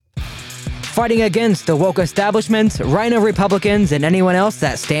fighting against the woke establishment, rhino Republicans, and anyone else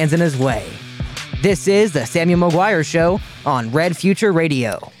that stands in his way. This is the Samuel McGuire Show on Red Future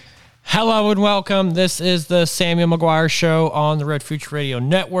Radio. Hello and welcome. This is the Samuel McGuire Show on the Red Future Radio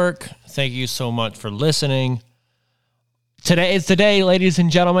Network. Thank you so much for listening. Today is the day, ladies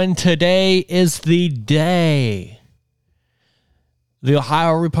and gentlemen. Today is the day. The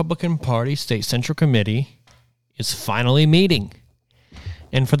Ohio Republican Party State Central Committee is finally meeting.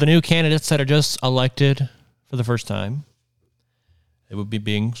 And for the new candidates that are just elected for the first time, they will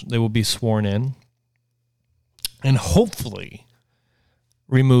be sworn in. And hopefully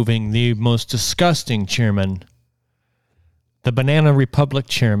removing the most disgusting chairman, the Banana Republic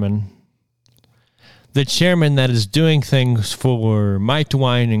chairman, the chairman that is doing things for Mike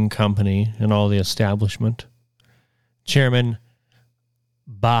DeWine and company and all the establishment, Chairman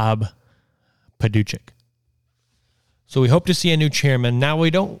Bob Paduchik. So we hope to see a new chairman. Now we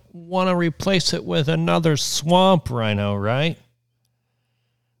don't want to replace it with another swamp rhino, right?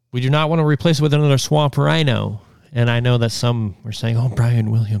 We do not want to replace it with another swamp rhino. And I know that some are saying, oh,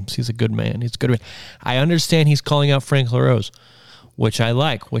 Brian Williams, he's a good man. He's a good man. I understand he's calling out Frank LaRose, which I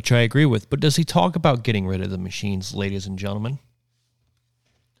like, which I agree with. But does he talk about getting rid of the machines, ladies and gentlemen?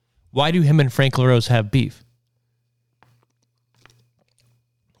 Why do him and Frank LaRose have beef?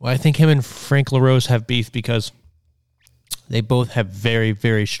 Well, I think him and Frank LaRose have beef because they both have very,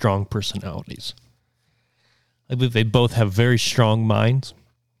 very strong personalities. I believe they both have very strong minds.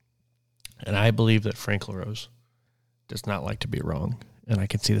 And I believe that Frank LaRose does not like to be wrong. And I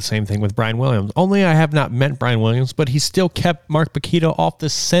can see the same thing with Brian Williams. Only I have not met Brian Williams, but he still kept Mark Paquita off the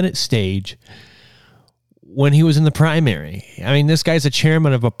Senate stage when he was in the primary. I mean, this guy's a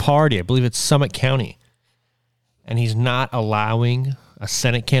chairman of a party. I believe it's Summit County. And he's not allowing a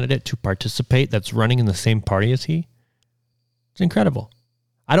Senate candidate to participate that's running in the same party as he. It's incredible.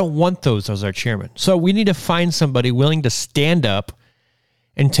 I don't want those as our chairman. So we need to find somebody willing to stand up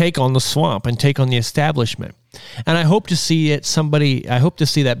and take on the swamp and take on the establishment. And I hope to see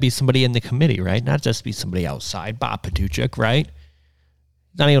that be somebody in the committee, right? Not just be somebody outside. Bob Paduchik, right?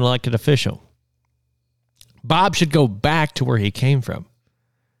 Not even an elected official. Bob should go back to where he came from.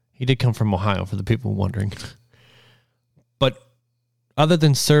 He did come from Ohio, for the people wondering. But other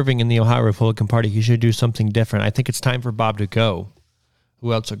than serving in the Ohio Republican Party, he should do something different. I think it's time for Bob to go.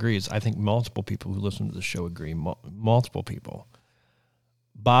 Who else agrees? I think multiple people who listen to the show agree. Multiple people.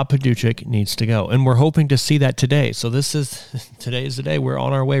 Bob Paduchik needs to go. And we're hoping to see that today. So today is the day. We're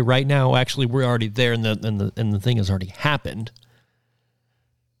on our way right now. Actually, we're already there and the thing has already happened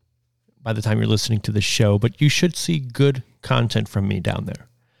by the time you're listening to the show. But you should see good content from me down there.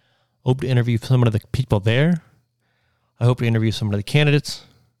 Hope to interview some of the people there. I hope to interview some of the candidates.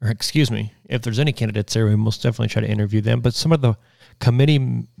 If there's any candidates there, we most definitely try to interview them. But some of the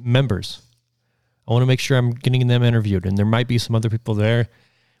committee members, I want to make sure I'm getting them interviewed. And there might be some other people there.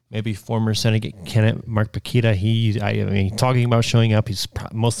 Maybe former Senate candidate Mark Paquita. Talking about showing up, he's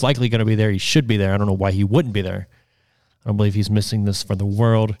most likely going to be there. He should be there. I don't know why he wouldn't be there. I don't believe he's missing this for the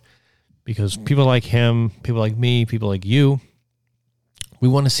world because people like him, people like me, people like you, we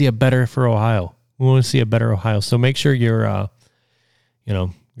want to see a better for Ohio. We want to see a better Ohio. So make sure you're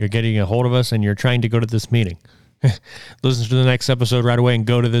getting a hold of us and you're trying to go to this meeting. Listen to the next episode right away and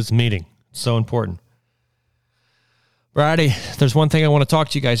go to this meeting. It's so important. Friday, there's one thing I want to talk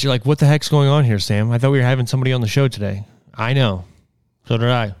to you guys. You're like, what the heck's going on here, Sam? I thought we were having somebody on the show today. I know. So did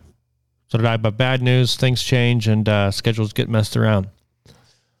I. But bad news, things change, and schedules get messed around.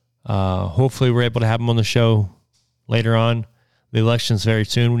 Hopefully we're able to have him on the show later on. The election's very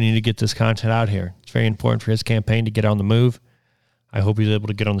soon. We need to get this content out here. It's very important for his campaign to get on the move. I hope he's able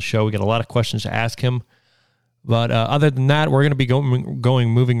to get on the show. We got a lot of questions to ask him. But other than that, we're going to be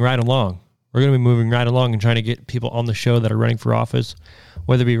moving right along. We're going to be moving right along and trying to get people on the show that are running for office,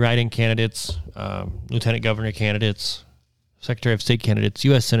 whether it be write-in candidates, lieutenant governor candidates, secretary of state candidates,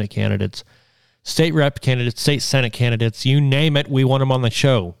 U.S. Senate candidates, state rep candidates, state Senate candidates, you name it, we want them on the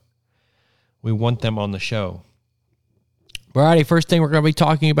show. We want them on the show. All righty, first thing we're going to be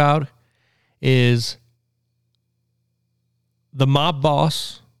talking about is the mob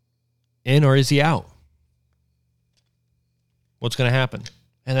boss in or is he out? What's going to happen?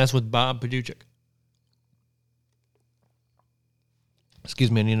 And that's with Bob Paduchik. Excuse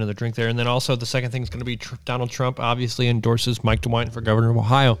me, I need another drink there. And then also the second thing is going to be Donald Trump obviously endorses Mike DeWine for governor of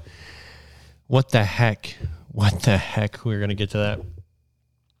Ohio. What the heck? We're going to get to that.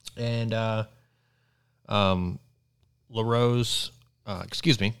 And LaRose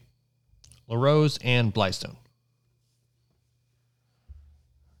and Blystone.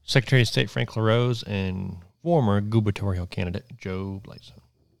 Secretary of State Frank LaRose and former gubernatorial candidate Joe Blystone.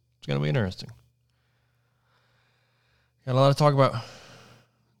 It's going to be interesting. Got a lot to talk about.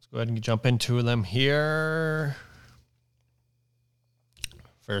 Let's go ahead and jump into them here.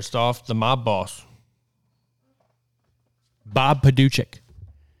 First off, the mob boss, Bob Paduchik.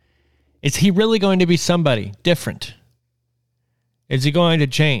 Is he really going to be somebody different? Is he going to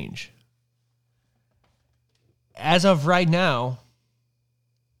change? As of right now,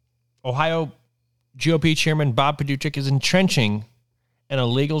 Ohio GOP Chairman Bob Paduchik is entrenching in a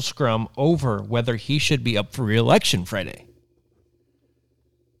legal scrum over whether he should be up for re-election Friday.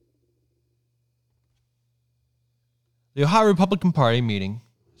 The Ohio Republican Party meeting,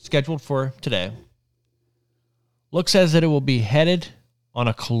 scheduled for today, looks as if it will be headed on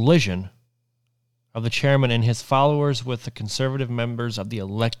a collision of the chairman and his followers with the conservative members of the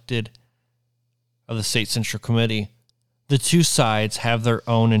State Central Committee. The two sides have their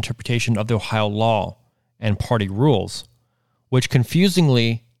own interpretation of the Ohio law and party rules, which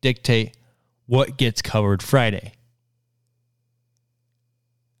confusingly dictate what gets covered Friday.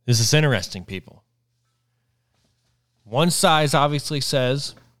 This is interesting, people. One side obviously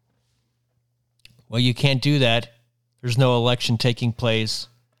says, well, you can't do that. There's no election taking place.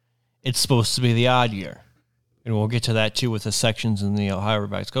 It's supposed to be the odd year. And we'll get to that, too, with the sections in the Ohio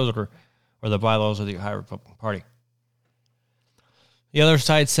Revised Code or the bylaws of the Ohio Republican Party. The other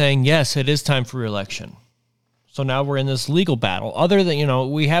side saying, yes, it is time for re-election. So now we're in this legal battle. Other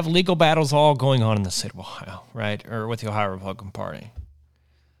than, we have legal battles all going on in the state of Ohio, right? Or with the Ohio Republican Party.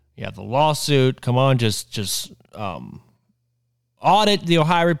 You have the lawsuit. Come on, just audit the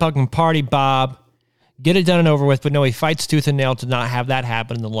Ohio Republican Party, Bob. Get it done and over with. But no, he fights tooth and nail to not have that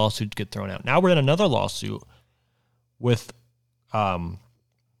happen and the lawsuits get thrown out. Now we're in another lawsuit with Bob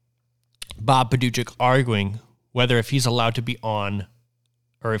Paduchik arguing whether if he's allowed to be on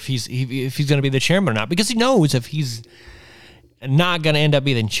or if he's going to be the chairman or not, because he knows if he's not going to end up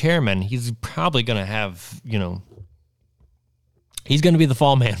being the chairman, he's probably going to have, he's going to be the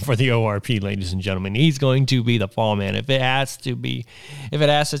fall man for the ORP, ladies and gentlemen. He's going to be the fall man. If it has to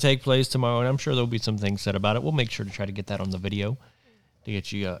take place tomorrow, and I'm sure there'll be some things said about it, we'll make sure to try to get that on the video to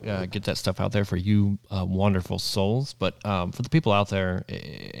get you get that stuff out there for you wonderful souls. But for the people out there,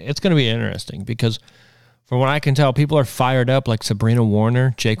 it's going to be interesting because from what I can tell, people are fired up like Sabrina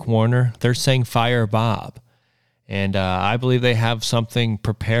Warner, Jake Warner. They're saying fire Bob. And I believe they have something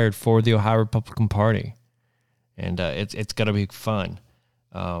prepared for the Ohio Republican Party. And it's going to be fun.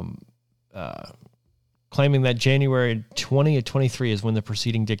 Claiming that January 2023 is when the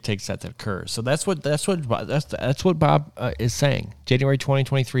proceeding dictates that occurs. So that's what Bob is saying. January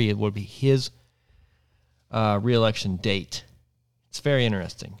 2023 it would be his re-election date. It's very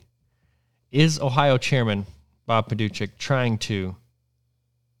interesting. Is Ohio Chairman Bob Paduchik trying to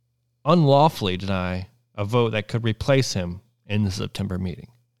unlawfully deny a vote that could replace him in the September meeting?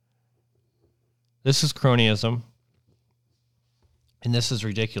 This is cronyism, and this is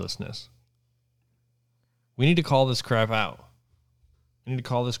ridiculousness. We need to call this crap out. We need to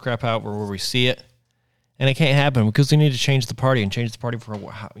call this crap out where we see it, and it can't happen because we need to change the party and change the party for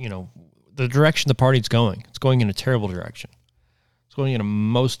the direction the party's going. It's going in a terrible direction. It's going in a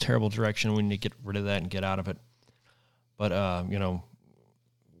most terrible direction. We need to get rid of that and get out of it. But,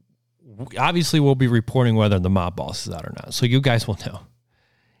 obviously we'll be reporting whether the mob boss is out or not. So you guys will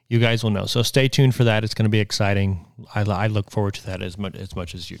know. So stay tuned for that. It's going to be exciting. I look forward to that as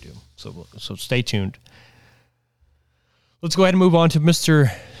much as you do. So stay tuned. Let's go ahead and move on to Mr.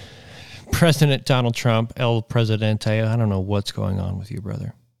 President Donald Trump, El Presidente. I don't know what's going on with you,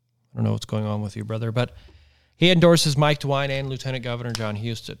 brother. But he endorses Mike DeWine and Lieutenant Governor John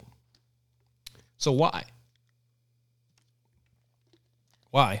Husted. So why?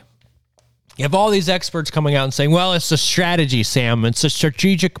 You have all these experts coming out and saying, well, it's a strategy, Sam. It's a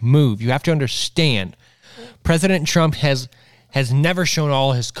strategic move. You have to understand, President Trump has never shown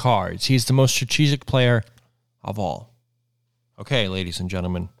all his cards. He's the most strategic player of all. Okay, ladies and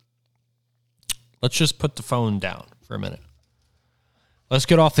gentlemen, let's just put the phone down for a minute. Let's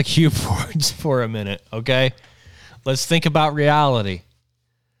get off the keyboards for a minute, okay? Let's think about reality.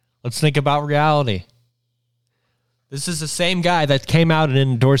 This is the same guy that came out and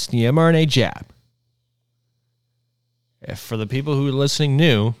endorsed the mRNA jab. If for the people who are listening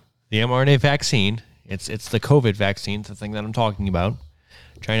new, the mRNA vaccine, it's the COVID vaccine, it's the thing that I'm talking about.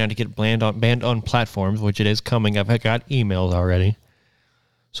 Trying not to get banned on platforms, which it is coming. I've got emails already.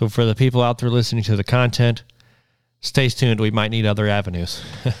 So for the people out there listening to the content, stay tuned. We might need other avenues.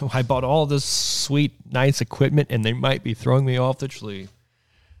 I bought all this sweet, nice equipment, and they might be throwing me off the tree.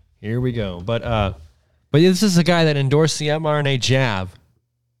 Here we go. But this is a guy that endorsed the mRNA jab.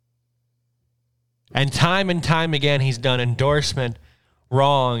 And time again, he's done endorsement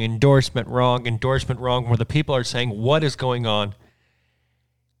wrong, endorsement wrong, where the people are saying, what is going on?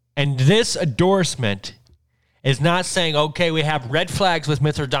 And this endorsement is not saying, okay, we have red flags with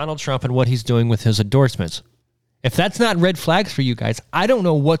Mr. Donald Trump and what he's doing with his endorsements. If that's not red flags for you guys, I don't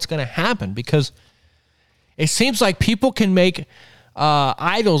know what's going to happen, because it seems like people can make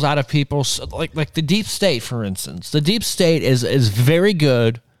idols out of people, like the deep state, for instance. The deep state is very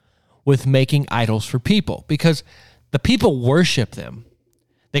good with making idols for people because the people worship them.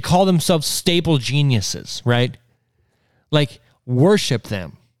 They call themselves stable geniuses, right? Like, worship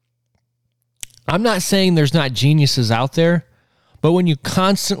them. I'm not saying there's not geniuses out there, but when you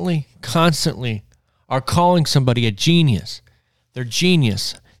constantly are calling somebody a genius, they're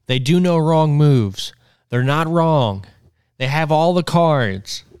genius. They do no wrong moves. They're not wrong. They have all the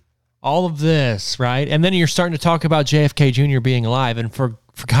cards, all of this, right? And then you're starting to talk about JFK Jr. being alive, and for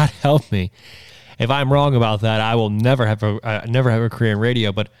God help me, if I'm wrong about that, I will never have a career in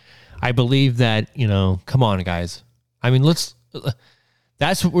radio. But I believe that, come on, guys. I mean,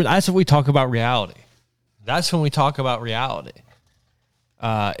 that's what we talk about reality. That's when we talk about reality.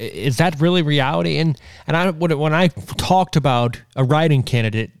 Is that really reality? And when I talked about a writing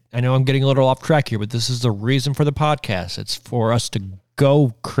candidate, I know I'm getting a little off track here, but this is the reason for the podcast. It's for us to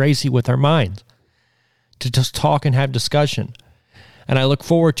go crazy with our minds, to just talk and have discussion. And I look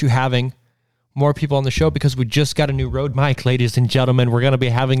forward to having more people on the show because we just got a new Rode mic, ladies and gentlemen. We're going to be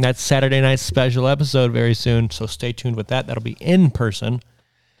having that Saturday night special episode very soon, so stay tuned with that. That'll be in person.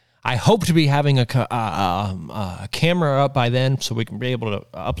 I hope to be having a camera up by then so we can be able to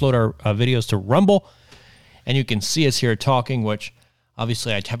upload our videos to Rumble, and you can see us here talking, which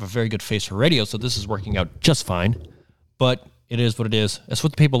obviously I have a very good face for radio, so this is working out just fine, but it is what it is. It's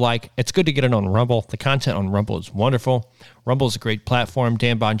what the people like. It's good to get it on Rumble. The content on Rumble is wonderful. Rumble is a great platform.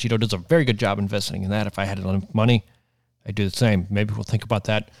 Dan Bongito does a very good job investing in that. If I had enough money, I'd do the same. Maybe we'll think about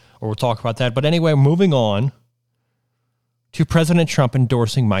that, or we'll talk about that. But anyway, moving on to President Trump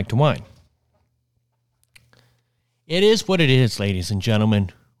endorsing Mike DeWine. It is what it is, ladies and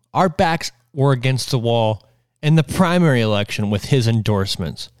gentlemen. Our backs were against the wall in the primary election with his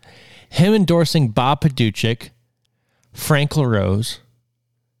endorsements. Him endorsing Bob Paduchik, Frank LaRose,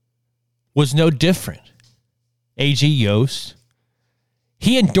 was no different. A.G. Yost.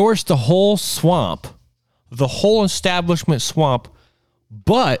 He endorsed the whole swamp, the whole establishment swamp,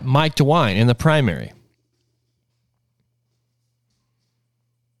 but Mike DeWine in the primary.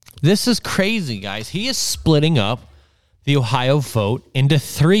 This is crazy, guys. He is splitting up the Ohio vote into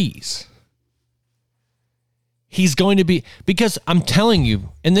threes. He's going to be, because I'm telling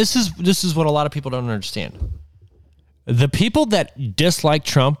you, and this is what a lot of people don't understand. The people that dislike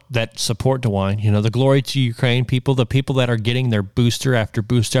Trump, that support DeWine, the glory to Ukraine people, the people that are getting their booster after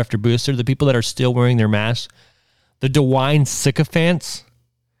booster after booster, the people that are still wearing their masks, the DeWine sycophants,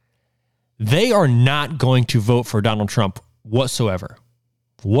 they are not going to vote for Donald Trump whatsoever.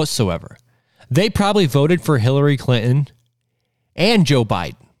 They probably voted for Hillary Clinton and Joe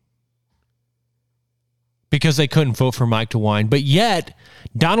Biden because they couldn't vote for Mike DeWine. But yet,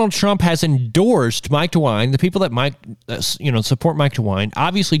 Donald Trump has endorsed Mike DeWine. The people that support Mike DeWine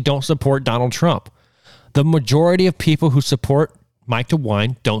obviously don't support Donald Trump. The majority of people who support Mike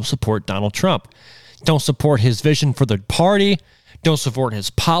DeWine don't support Donald Trump. Don't support his vision for the party. Don't support his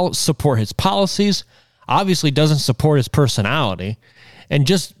policies. Obviously doesn't support his personality. And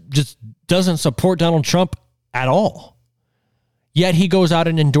just doesn't support Donald Trump at all. Yet he goes out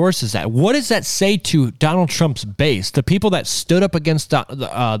and endorses that. What does that say to Donald Trump's base? The people that stood up against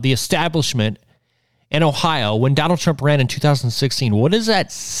the establishment in Ohio when Donald Trump ran in 2016. What is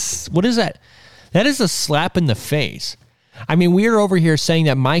that? That is a slap in the face. I mean, we are over here saying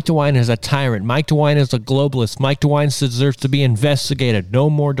that Mike DeWine is a tyrant. Mike DeWine is a globalist. Mike DeWine deserves to be investigated. No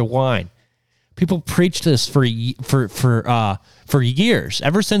more DeWine. People preach this for years.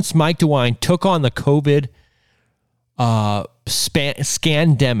 Ever since Mike DeWine took on the COVID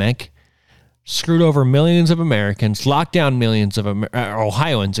scandemic, screwed over millions of Americans, locked down millions of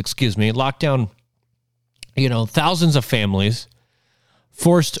Ohioans, locked down, thousands of families,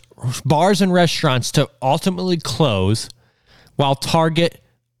 forced bars and restaurants to ultimately close, while Target,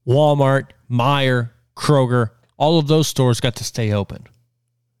 Walmart, Meijer, Kroger, all of those stores got to stay open.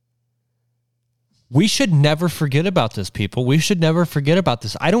 We should never forget about this, people. We should never forget about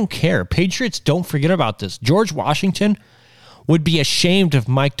this. I don't care. Patriots, don't forget about this. George Washington would be ashamed of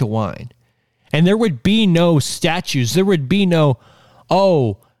Mike DeWine. And there would be no statues. There would be no,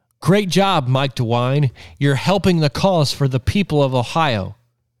 oh, great job, Mike DeWine. You're helping the cause for the people of Ohio.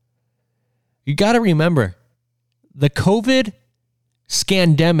 You got to remember, the COVID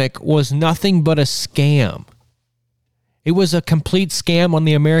scandemic was nothing but a scam. It was a complete scam on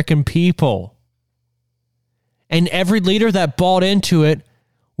the American people. And every leader that bought into it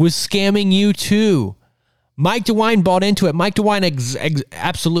was scamming you too. Mike DeWine bought into it. Mike DeWine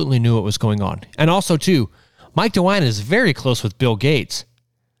absolutely knew what was going on. And also, too, Mike DeWine is very close with Bill Gates.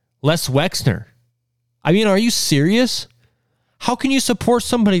 Les Wexner. I mean, are you serious? How can you support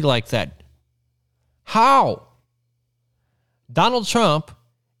somebody like that? How? Donald Trump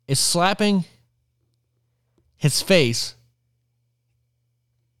is slapping his face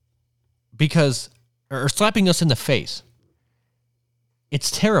or slapping us in the face.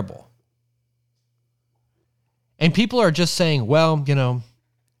 It's terrible. And people are just saying, well,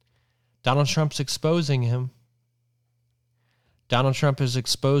 Donald Trump's exposing him. Donald Trump is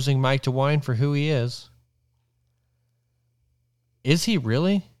exposing Mike DeWine for who he is. Is he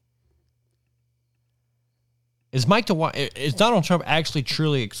really? Is Donald Trump actually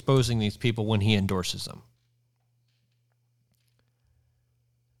truly exposing these people when he endorses them?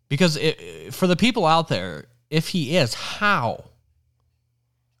 Because for the people out there, if he is, how?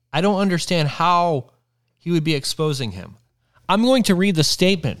 I don't understand how he would be exposing him. I'm going to read the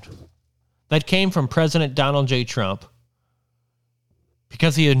statement that came from President Donald J. Trump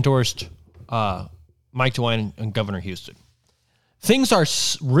because he endorsed Mike DeWine and Governor Houston. Things are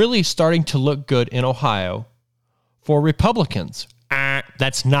really starting to look good in Ohio for Republicans.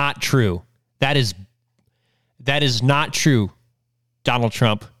 That's not true. That is not true, Donald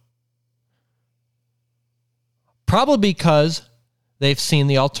Trump. Probably because they've seen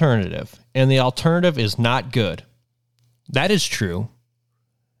the alternative, and the alternative is not good. That is true.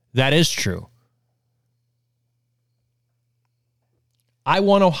 That is true. I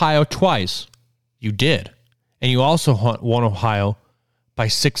won Ohio twice. You did. And you also won Ohio by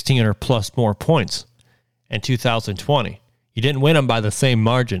 16 or plus more points in 2020. You didn't win them by the same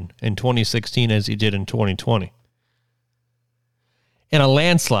margin in 2016 as you did in 2020. In a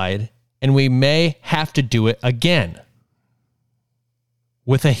landslide, and we may have to do it again.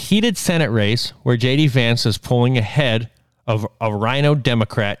 With a heated Senate race where J.D. Vance is pulling ahead of a Rhino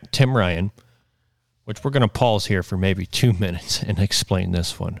Democrat, Tim Ryan, which we're going to pause here for maybe 2 minutes and explain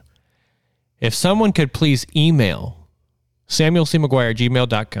this one. If someone could please email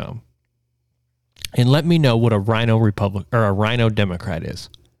samuelcmcguire@gmail.com and let me know what a Rhino Republic or a Rhino Democrat is.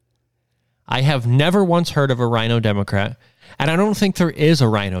 I have never once heard of a Rhino Democrat, and I don't think there is a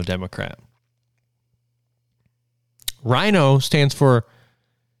Rhino Democrat. Rhino stands for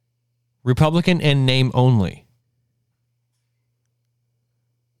Republican in name only.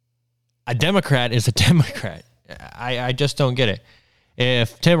 A Democrat is a Democrat. I just don't get it.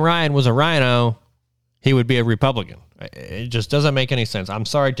 If Tim Ryan was a Rhino, he would be a Republican. It just doesn't make any sense. I'm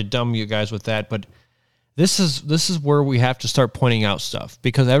sorry to dumb you guys with that, but this is where we have to start pointing out stuff,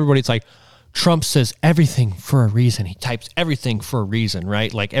 because everybody's like, Trump says everything for a reason. He types everything for a reason,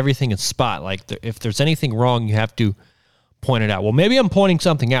 right? Like everything is spot. Like if there's anything wrong, you have to point it out. Well, maybe I'm pointing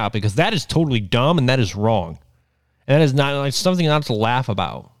something out because that is totally dumb and that is wrong. And that is not like something not to laugh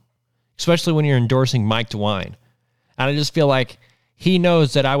about, especially when you're endorsing Mike DeWine. And I just feel like he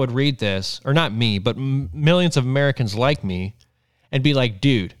knows that I would read this, or not me, but millions of Americans like me, and be like,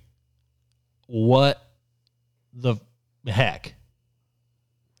 dude, what the heck?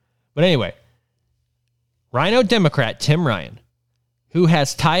 But anyway, Rhino Democrat Tim Ryan, who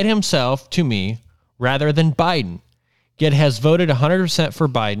has tied himself to me rather than Biden, yet has voted 100% for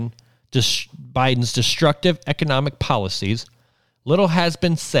Biden's destructive economic policies. Little has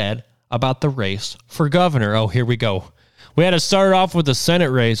been said about the race for governor. Oh, here we go. We had to start off with the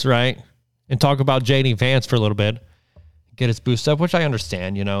Senate race, right? And talk about J.D. Vance for a little bit. Get his boost up, which I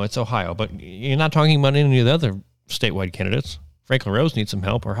understand, it's Ohio. But you're not talking about any of the other statewide candidates. Frank LaRose needs some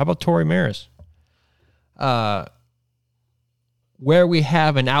help. Or how about Tory Maris? Where we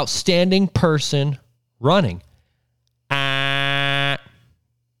have an outstanding person running. That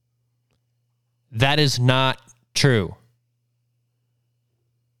is not true.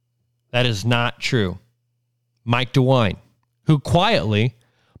 That is not true. Mike DeWine, who quietly,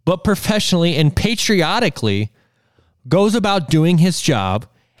 but professionally and patriotically goes about doing his job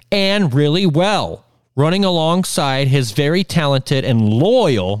and really well, running alongside his very talented and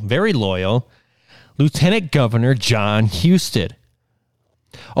loyal, very loyal, Lieutenant Governor John Husted.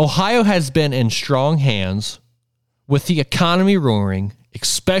 Ohio has been in strong hands with the economy roaring,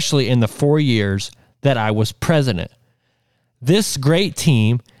 especially in the 4 years that I was president. This great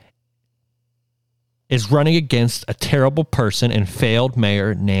team is running against a terrible person and failed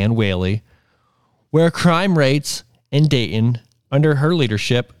Mayor Nan Whaley, where crime rates in Dayton under her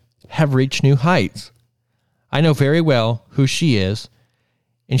leadership have reached new heights. I know very well who she is,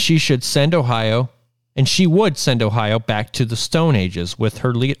 and she should send Ohio and she would send Ohio back to the Stone Ages with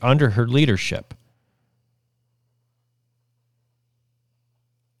her under her leadership.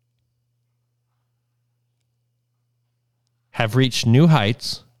 Have reached new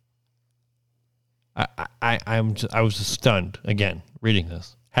heights. I was stunned again reading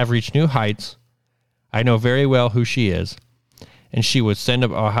this. Have reached new heights. I know very well who she is, and she would send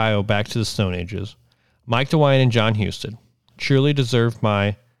Ohio back to the Stone Ages. Mike DeWine and John Husted truly deserve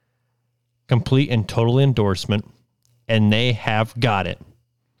my complete and total endorsement, and they have got it,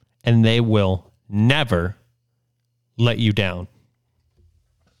 and they will never let you down.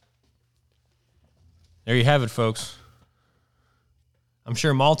 There you have it, folks. I'm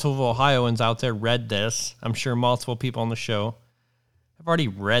sure multiple Ohioans out there read this. I'm sure multiple people on the show have already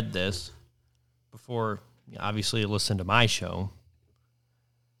read this before, obviously, listen to my show.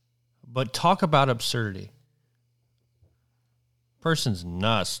 But talk about absurdity. Person's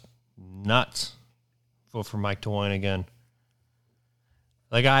nuts. Vote for Mike DeWine again.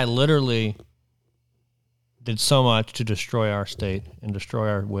 The guy literally did so much to destroy our state and destroy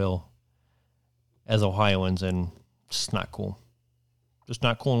our will as Ohioans, and it's just not cool. Just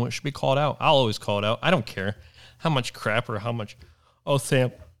not cool, and it should be called out. I'll always call it out. I don't care how much crap or how much, oh,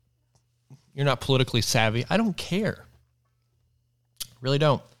 Sam, you're not politically savvy. I don't care. Really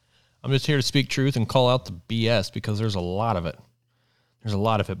don't. I'm just here to speak truth and call out the BS because there's a lot of it. There's a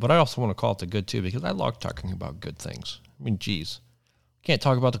lot of it. But I also want to call it the good, too, because I like talking about good things. I mean, geez. Can't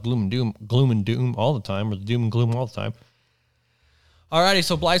talk about the gloom and doom all the time, or the doom and gloom all the time. Alrighty,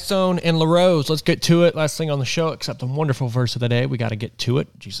 so Blythestone and LaRose, let's get to it. Last thing on the show, except the wonderful verse of the day. We got to get to it.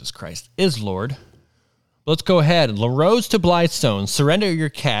 Jesus Christ is Lord. Let's go ahead. LaRose to Blythestone. Surrender your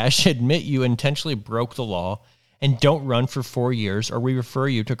cash, admit you intentionally broke the law, and don't run for 4 years, or we refer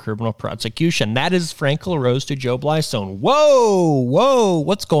you to criminal prosecution. That is Frank LaRose to Joe Blythestone. Whoa,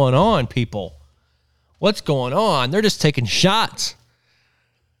 what's going on, people? What's going on? They're just taking shots.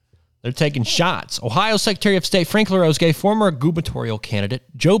 They're taking shots. Ohio Secretary of State Frank LaRose gave former gubernatorial candidate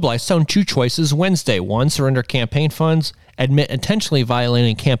Joe Blythestone 2 choices Wednesday. 1, surrender campaign funds, admit intentionally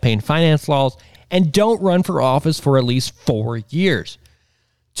violating campaign finance laws, and don't run for office for at least 4 years.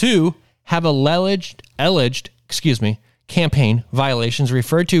 2, have alleged campaign violations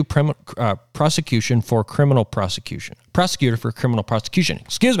referred to prosecution for criminal prosecution. Prosecutor for criminal prosecution.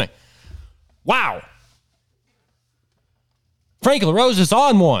 Wow. Frank LaRose is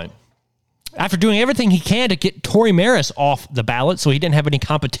on one. After doing everything he can to get Tory Maris off the ballot so he didn't have any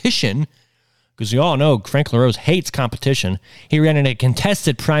competition, because you all know Frank LaRose hates competition, he ran in a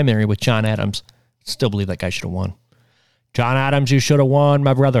contested primary with John Adams. Still believe that guy should have won. John Adams, you should have won,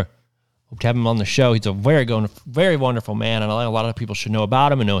 my brother. Hope to have him on the show. He's a very wonderful man, and a lot of people should know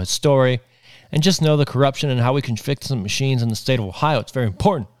about him and know his story, and just know the corruption and how we can fix some machines in the state of Ohio. It's very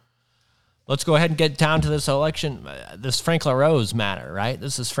important. Let's go ahead and get down to this election, this Frank LaRose matter, right?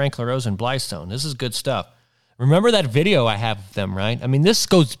 This is Frank LaRose and Blythestone. This is good stuff. Remember that video I have of them, right? I mean, this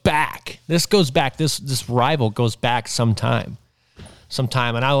goes back. This rival goes back some time,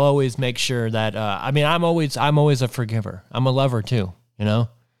 and I'll always make sure that. I'm always a forgiver. I'm a lover too, you know.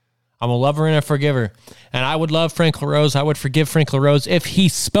 I'm a lover and a forgiver, and I would love Frank LaRose. I would forgive Frank LaRose if he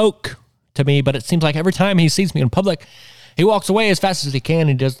spoke to me, but it seems like every time he sees me in public, he walks away as fast as he can.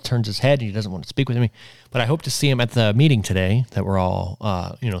 He turns his head. And he doesn't want to speak with me. But I hope to see him at the meeting today that we're all,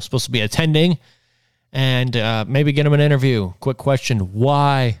 supposed to be attending, and maybe get him an interview. Quick question: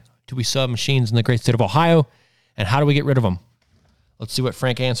 why do we sell machines in the great state of Ohio, and how do we get rid of them? Let's see what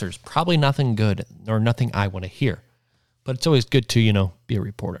Frank answers. Probably nothing good or nothing I want to hear, but it's always good to be a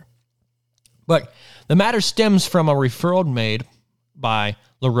reporter. But the matter stems from a referral made by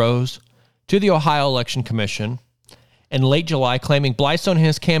LaRose to the Ohio Election Commission in late July, claiming Blythestone and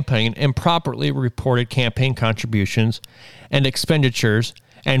his campaign improperly reported campaign contributions and expenditures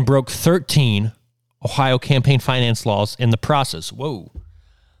and broke 13 Ohio campaign finance laws in the process. Whoa,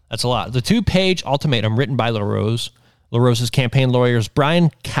 that's a lot. The 2-page ultimatum written by LaRose's campaign lawyers,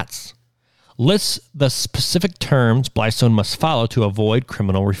 Brian Katz, lists the specific terms Blythestone must follow to avoid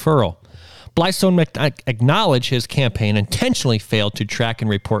criminal referral. Blythestone acknowledged his campaign intentionally failed to track and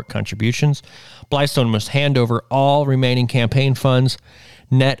report contributions. Blythestone must hand over all remaining campaign funds,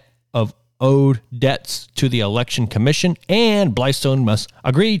 net of owed debts to the Election Commission, and Blythestone must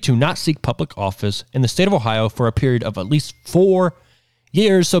agree to not seek public office in the state of Ohio for a period of at least 4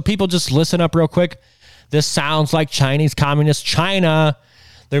 years. So people just listen up real quick. This sounds like Chinese communist China.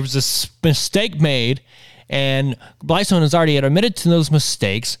 There was this mistake made, and Blythestone has already admitted to those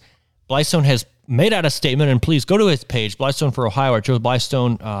mistakes. Blythestone has made out a statement, and please go to his page, Blythestone for Ohio, or Joe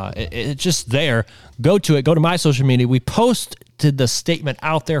Blythestone. It's just there. Go to it. Go to my social media. We posted the statement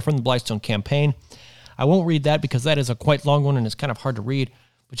out there from the Blythestone campaign. I won't read that because that is a quite long one and it's kind of hard to read.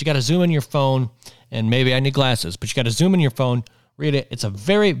 But you got to zoom in your phone, and maybe I need glasses, but you got to zoom in your phone, read it. It's a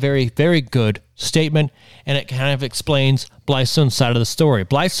very, very, very good statement, and it kind of explains Blythestone's side of the story.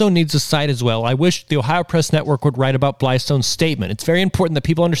 Blythestone needs a side as well. I wish the Ohio Press Network would write about Blythestone's statement. It's very important that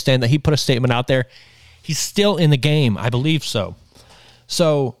people understand that he put a statement out there. He's still in the game. I believe so.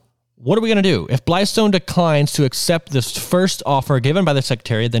 So what are we going to do? If Blythestone declines to accept this first offer given by the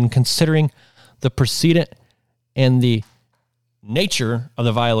Secretary, then considering the precedent and the nature of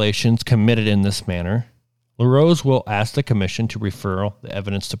the violations committed in this manner, LaRose will ask the commission to refer the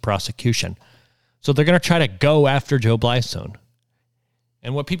evidence to prosecution. So they're going to try to go after Joe Blythestone.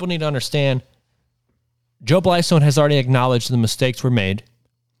 And what people need to understand, Joe Blythestone has already acknowledged the mistakes were made,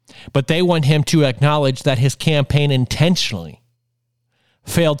 but they want him to acknowledge that his campaign intentionally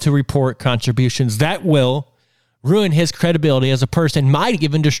failed to report contributions. That will ruin his credibility as a person, might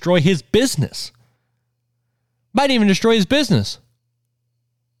even destroy his business.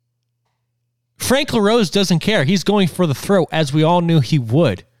 Frank LaRose doesn't care. He's going for the throat, as we all knew he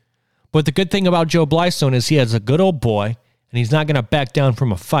would. But the good thing about Joe Blythestone is he is a good old boy, and he's not going to back down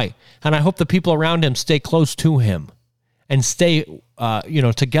from a fight. And I hope the people around him stay close to him and stay,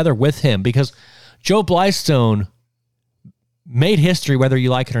 together with him, because Joe Blythestone made history, whether you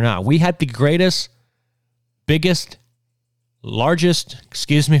like it or not. We had the greatest, biggest, largest,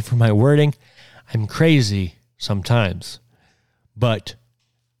 excuse me for my wording, I'm crazy sometimes, but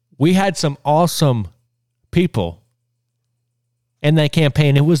we had some awesome people in that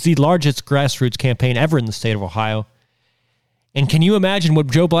campaign. It was the largest grassroots campaign ever in the state of Ohio. And can you imagine what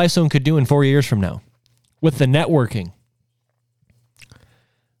Joe Blythestone could do in 4 years from now with the networking?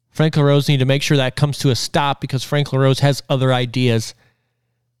 Frank LaRose need to make sure that comes to a stop, because Frank LaRose has other ideas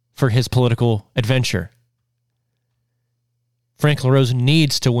for his political adventure. Frank LaRose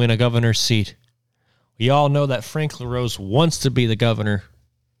needs to win a governor's seat. We all know that Frank LaRose wants to be the governor.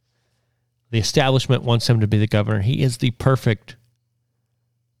 The establishment wants him to be the governor. He is the perfect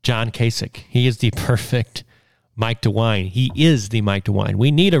John Kasich. He is the perfect Mike DeWine. He is the Mike DeWine.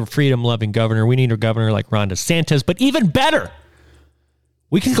 We need a freedom-loving governor. We need a governor like Ron DeSantis, but even better.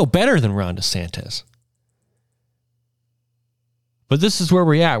 We can go better than Ron DeSantis. But this is where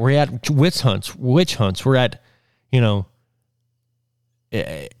we're at. We're at witch hunts. We're at,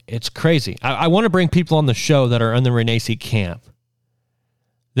 it's crazy. I want to bring people on the show that are in the Renacci camp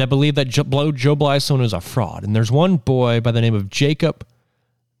that believe that Joe Blythestone is a fraud. And there's one boy by the name of Jacob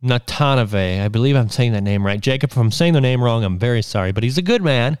Natanave. I believe I'm saying that name right. Jacob, if I'm saying the name wrong, I'm very sorry. But he's a good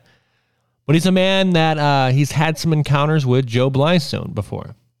man. But he's a man that he's had some encounters with Joe Blythestone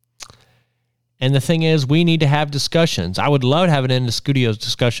before. And the thing is, we need to have discussions. I would love to have it in the studio's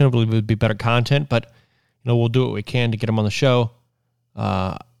discussion. I believe it would be better content. But, we'll do what we can to get him on the show.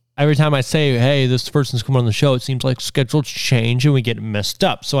 Every time I say, hey, this person's coming on the show, it seems like schedules change and we get messed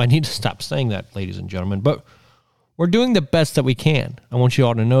up. So I need to stop saying that, ladies and gentlemen. But we're doing the best that we can. I want you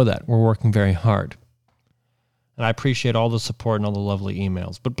all to know that. We're working very hard. And I appreciate all the support and all the lovely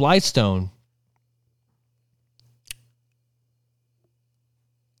emails. But Blythestone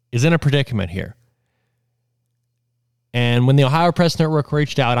is in a predicament here. And when the Ohio Press Network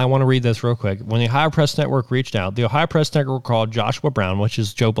reached out, I want to read this real quick. When the Ohio Press Network reached out, the Ohio Press Network called Joshua Brown, which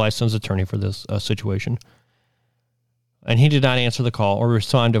is Joe Blythestone's attorney for this situation. And he did not answer the call or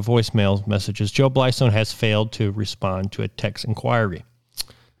respond to voicemail messages. Joe Blythestone has failed to respond to a text inquiry.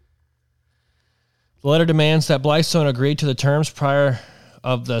 The letter demands that Blythestone agree to the terms prior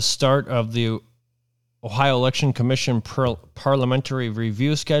of the start of the Ohio Election Commission parliamentary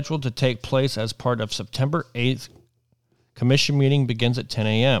review scheduled to take place as part of September 8th. Commission meeting begins at 10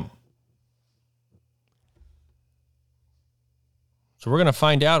 a.m. So we're going to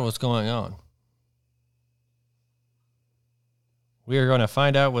find out what's going on. We are going to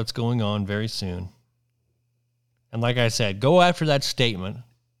find out what's going on very soon. And like I said, go after that statement.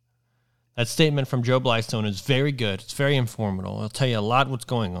 That statement from Joe Blythestone is very good. It's very informative. It'll tell you a lot what's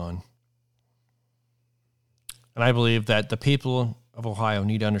going on. And I believe that the people of Ohio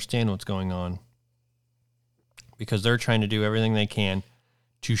need to understand what's going on, because they're trying to do everything they can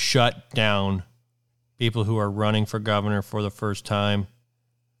to shut down people who are running for governor for the first time.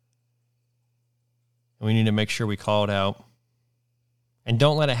 And we need to make sure we call it out. And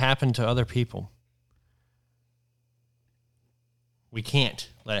don't let it happen to other people. We can't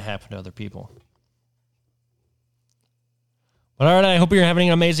let it happen to other people. But all right, I hope you're having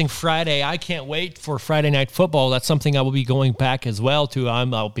an amazing Friday. I can't wait for Friday Night Football. That's something I will be going back as well to.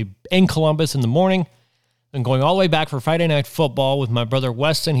 I'll be in Columbus in the morning and going all the way back for Friday Night Football with my brother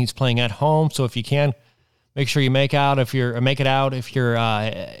Weston. He's playing at home, so if you can, Make sure you make it out if you're in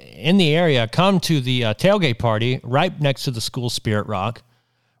the area. Come to the tailgate party right next to the school Spirit Rock,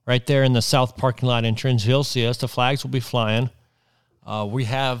 right there in the south parking lot entrance. You'll see us. The flags will be flying. We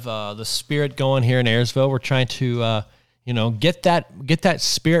have the spirit going here in Ayersville. We're trying to get that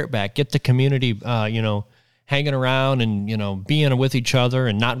spirit back, get the community hanging around and being with each other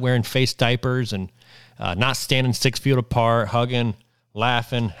and not wearing face diapers and not standing 6 feet apart, hugging,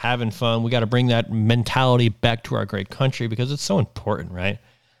 laughing, having fun. We got to bring that mentality back to our great country because it's so important, right?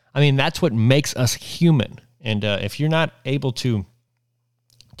 I mean, that's what makes us human. And if you're not able to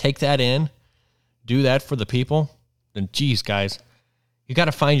take that in, do that for the people, then geez, guys, you got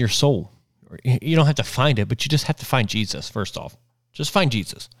to find your soul. You don't have to find it, but you just have to find Jesus first off. Just find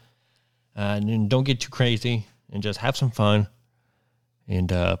Jesus. And then don't get too crazy and just have some fun.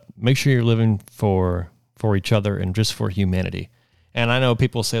 And make sure you're living for each other and just for humanity. And I know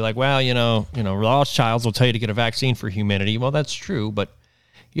people say like, well, Rothschilds will tell you to get a vaccine for humanity. Well, that's true, but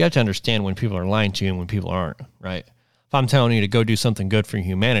you have to understand when people are lying to you and when people aren't, right? If I'm telling you to go do something good for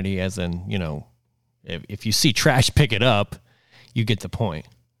humanity, as in, if you see trash, pick it up, you get the point.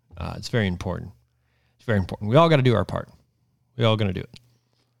 It's very important. It's very important. We all got to do our part. We all going to do it.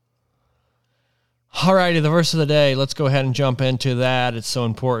 All righty, the verse of the day. Let's go ahead and jump into that. It's so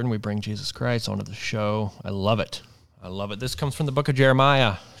important. We bring Jesus Christ onto the show. I love it. I love it. This comes from the book of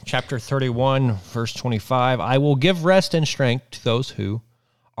Jeremiah, chapter 31, verse 25. I will give rest and strength to those who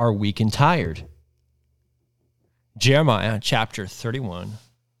are weak and tired. Jeremiah, chapter 31,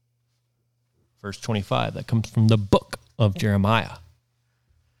 verse 25. That comes from the book of Jeremiah.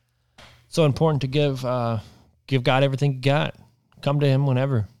 So important to give God everything you got. Come to him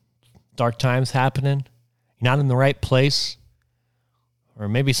whenever. Dark times happening. You're not in the right place. Or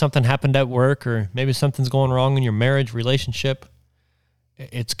maybe something happened at work, or maybe something's going wrong in your marriage, relationship.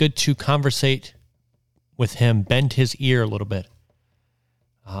 It's good to conversate with him, bend his ear a little bit.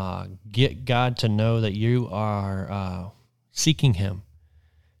 Get God to know that you are seeking him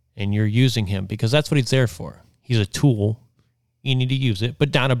and you're using him, because that's what he's there for. He's a tool. You need to use it,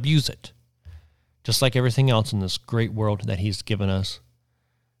 but don't abuse it. Just like everything else in this great world that he's given us.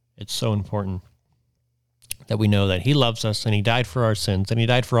 It's so important that we know that he loves us and he died for our sins and he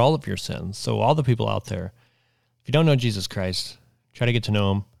died for all of your sins. So all the people out there, if you don't know Jesus Christ, try to get to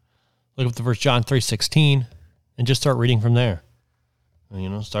know him. Look up the verse John 3:16 and just start reading from there.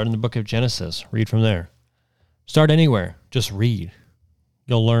 Start in the book of Genesis. Read from there. Start anywhere. Just read.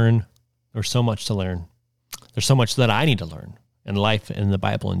 You'll learn. There's so much to learn. There's so much that I need to learn in life and in the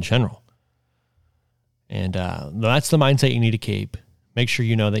Bible in general. And that's the mindset you need to keep. Make sure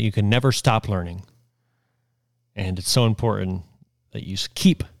you know that you can never stop learning. And it's so important that you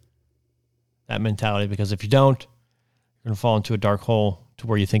keep that mentality, because if you don't, you're going to fall into a dark hole to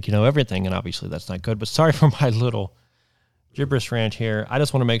where you think you know everything, and obviously that's not good. But sorry for my little gibberish rant here. I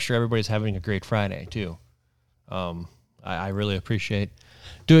just want to make sure everybody's having a great Friday, too. I really appreciate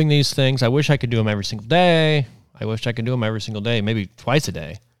doing these things. I wish I could do them every single day. Maybe twice a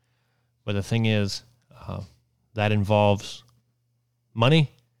day. But the thing is, that involves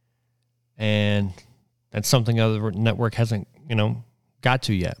money, and that's something other network hasn't, got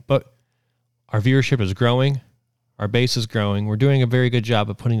to yet. But our viewership is growing. Our base is growing. We're doing a very good job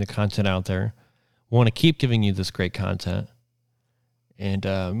of putting the content out there. We want to keep giving you this great content and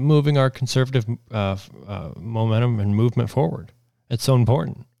moving our conservative momentum and movement forward. It's so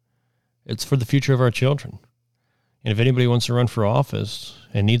important. It's for the future of our children. And if anybody wants to run for office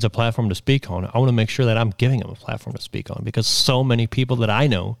and needs a platform to speak on, I want to make sure that I'm giving them a platform to speak on, because so many people that I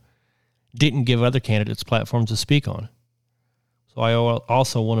know didn't give other candidates platforms to speak on. So I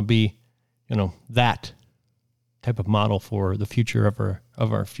also want to be, that type of model for the future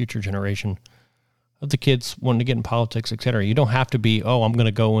of our future generation, of the kids wanting to get in politics, et cetera. You don't have to be, I'm going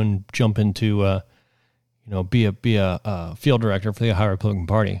to go and jump into, be a field director for the Ohio Republican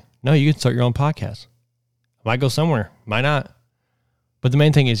Party. No, you can start your own podcast. Might go somewhere, might not. But the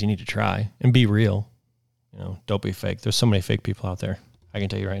main thing is you need to try and be real. Don't be fake. There's so many fake people out there. I can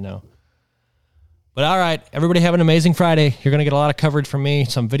tell you right now. But all right, everybody have an amazing Friday. You're going to get a lot of coverage from me,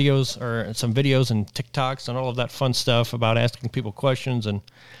 some videos and TikToks and all of that fun stuff about asking people questions and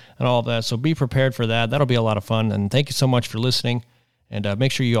all of that. So be prepared for that. That'll be a lot of fun. And thank you so much for listening. And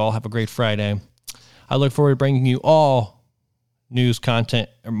make sure you all have a great Friday. I look forward to bringing you all news content,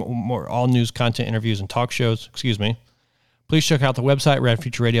 all news content, interviews, and talk shows. Please check out the website,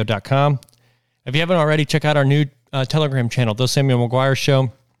 redfutureradio.com. If you haven't already, check out our new Telegram channel, The Samuel McGuire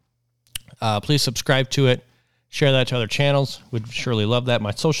Show. Please subscribe to it. Share that to other channels. We'd surely love that.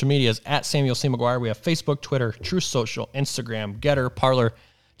 My social media is at Samuel C. McGuire. We have Facebook, Twitter, True Social, Instagram, Getter, Parler,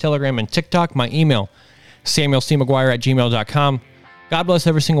 Telegram, and TikTok. My email, SamuelCMcGuire@gmail.com. God bless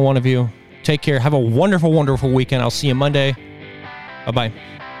every single one of you. Take care. Have a wonderful, wonderful weekend. I'll see you Monday. Bye-bye.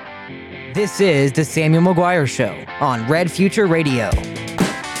 This is the Samuel McGuire Show on Red Future Radio.